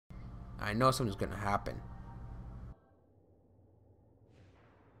I know something's gonna happen.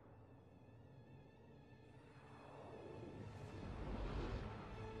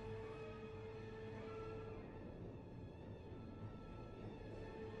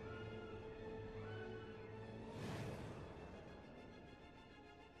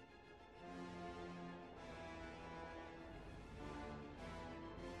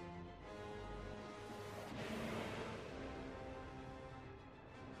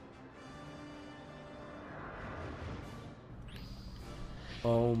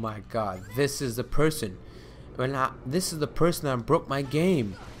 Oh my god, this is the person. This is the person that broke my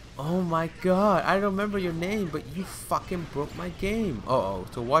game. Oh my god, I don't remember your name, but you fucking broke my game. Uh-oh,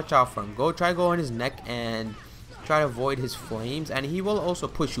 so watch out for him. Go on his neck and try to avoid his flames. And he will also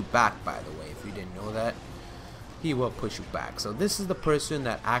push you back, by the way, if you didn't know that. He will push you back. So this is the person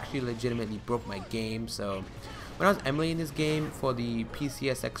that actually legitimately broke my game. So when I was emulating this game for the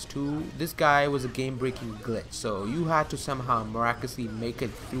PCSX2, this guy was a game-breaking glitch. So you had to somehow miraculously make it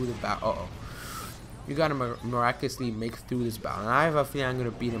through the battle. Uh-oh. You gotta miraculously make it through this battle. And I have a feeling I'm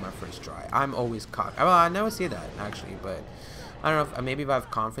gonna beat him my first try. I'm always cocky. Well, I never say that, actually. But I don't know if maybe if I have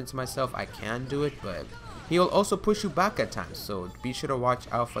confidence in myself, I can do it. But he'll also push you back at times. So be sure to watch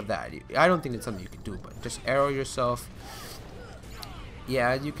out for that. I don't think it's something you can do. But just arrow yourself. Yeah,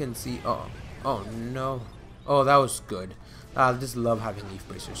 as you can see. Oh no. Oh, that was good. I just love having leaf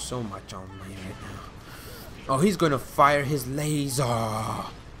bracers so much on me right now. Oh, he's gonna fire his laser.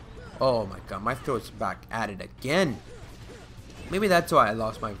 Oh my god, my throat's back at it again. Maybe that's why I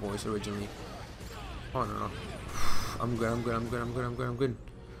lost my voice originally. Oh no. I'm good.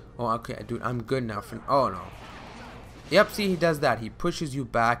 Oh, okay, dude, I'm good now. Oh no. Yep, see, he does that. He pushes you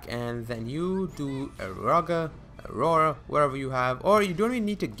back, and then you do Aurora, whatever you have, or you don't even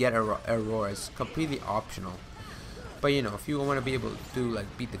need to get Aurora. It's completely optional. But you know, if you want to be able to do like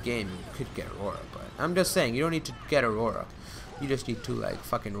beat the game, you could get Aurora. But I'm just saying, you don't need to get Aurora. You just need to like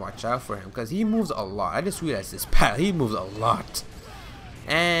fucking watch out for him, because he moves a lot. I just realized this battle, he moves a lot,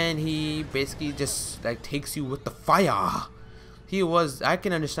 and he basically just like takes you with the fire. I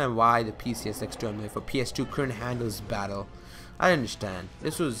can understand why the PCSX2 emulator for PS2 couldn't handle this battle. I understand.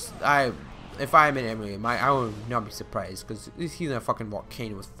 If I'm in emulator, I would not be surprised, because he's in a fucking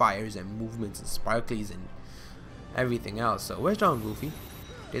volcano with fires and movements and sparklies and everything else. So where's John Goofy?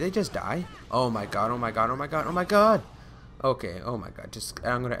 Did they just die? Oh my god, oh my god, oh my god, oh my god. Okay, oh my god,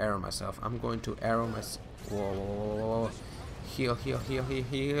 I'm gonna arrow myself. I'm going to arrow myself. Whoa. Heal.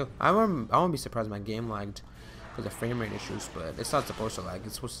 I won't be surprised my game lagged because of frame rate issues, but it's not supposed to lag.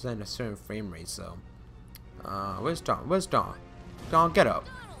 It's supposed to send a certain frame rate, so. Where's Dawn? Dawn, get up.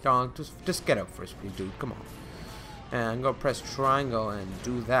 Dawn, just get up first, please, dude. Come on. And I'm gonna press triangle and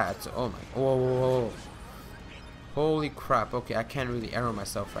do that. So, oh my. Whoa. Holy crap. Okay, I can't really arrow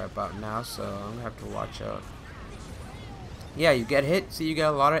myself right about now, so I'm gonna have to watch out. Yeah, you get hit. See, you get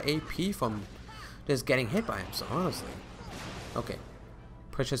a lot of AP from just getting hit by him, so honestly. Okay.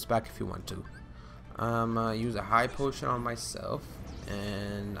 Push us back if you want to. Use a high potion on myself.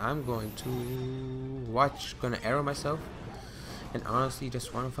 And I'm going to gonna arrow myself. And honestly,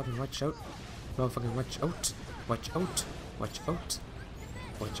 just wanna fucking watch out. Watch out.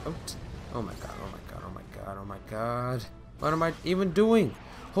 Oh my god. What am I even doing?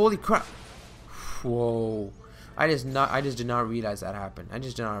 Holy crap. Whoa. I just did not realize that happened. I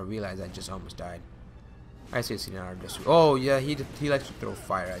just did not realize I just almost died. I seriously did not just. Oh yeah, he likes to throw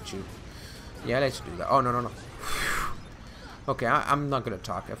fire at you. Yeah, I like to do that. Oh no. Okay, I'm not gonna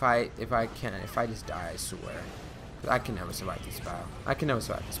talk. If I just die, I swear. I can never survive this battle.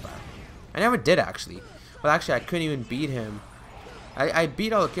 I never did actually. Well, actually, I couldn't even beat him. I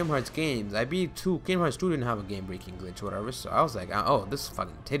beat all the Kingdom Hearts games. I beat Kingdom Hearts 2 didn't have a game breaking glitch or whatever. So I was like, oh, this is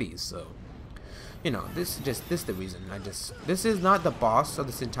fucking titties. So. You know, this is the reason. This is not the boss of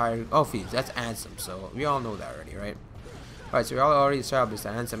this entire. Oh, Thieves, that's Ansem. So we all know that already, right? All right, so we all already established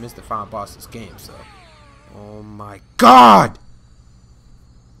that Ansem is the final boss of this game. So, oh my god!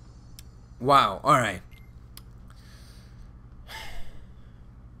 Wow. All right.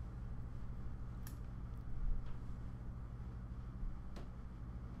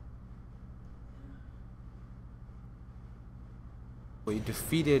 We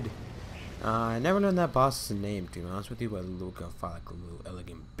defeated. I never learned that boss's name, to be honest with you, but Luca felt like a little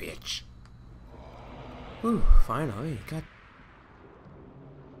elegant bitch. Whew, finally, got.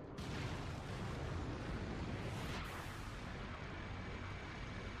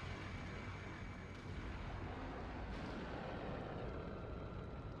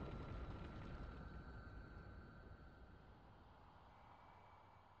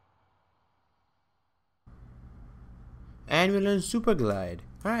 And we learned Super Glide.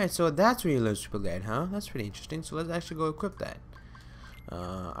 Alright, so that's where you learn Super Glide, huh? That's pretty interesting. So let's actually go equip that.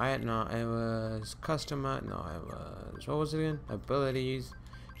 It was customer. No, it was, what was it again? Abilities,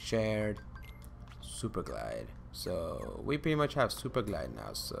 shared, Super Glide. So we pretty much have Super Glide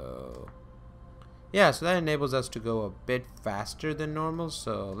now. So yeah, so that enables us to go a bit faster than normal.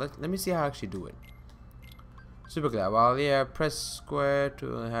 So let me see how I actually do it. Super Glide. Well, yeah, press square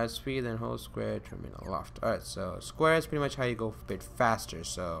to have speed, then hold square to remain aloft. Alright, so square is pretty much how you go a bit faster.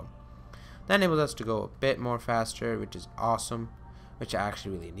 So that enables us to go a bit more faster, which is awesome, which I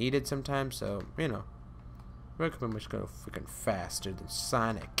actually really needed sometimes. So, you know, we're pretty much go freaking faster than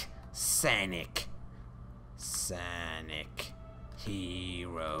Sonic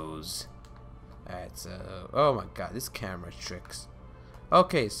Heroes. Alright, so, oh my god, this camera tricks.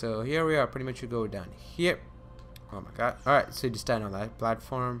 Okay, so here we are. Pretty much you go down here. Oh my god. Alright, so you just stand on that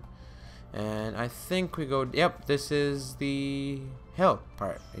platform. And I think we go, yep, this is the hill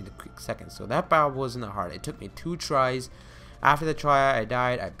part in the quick second. So that part wasn't that hard. It took me 2 tries. After the try, I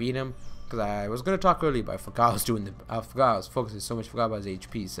died. I beat him. Because I was going to talk earlier, but I forgot I was focusing so much, forgot about his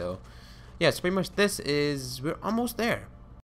HP. So, yeah, so pretty much this is, we're almost there.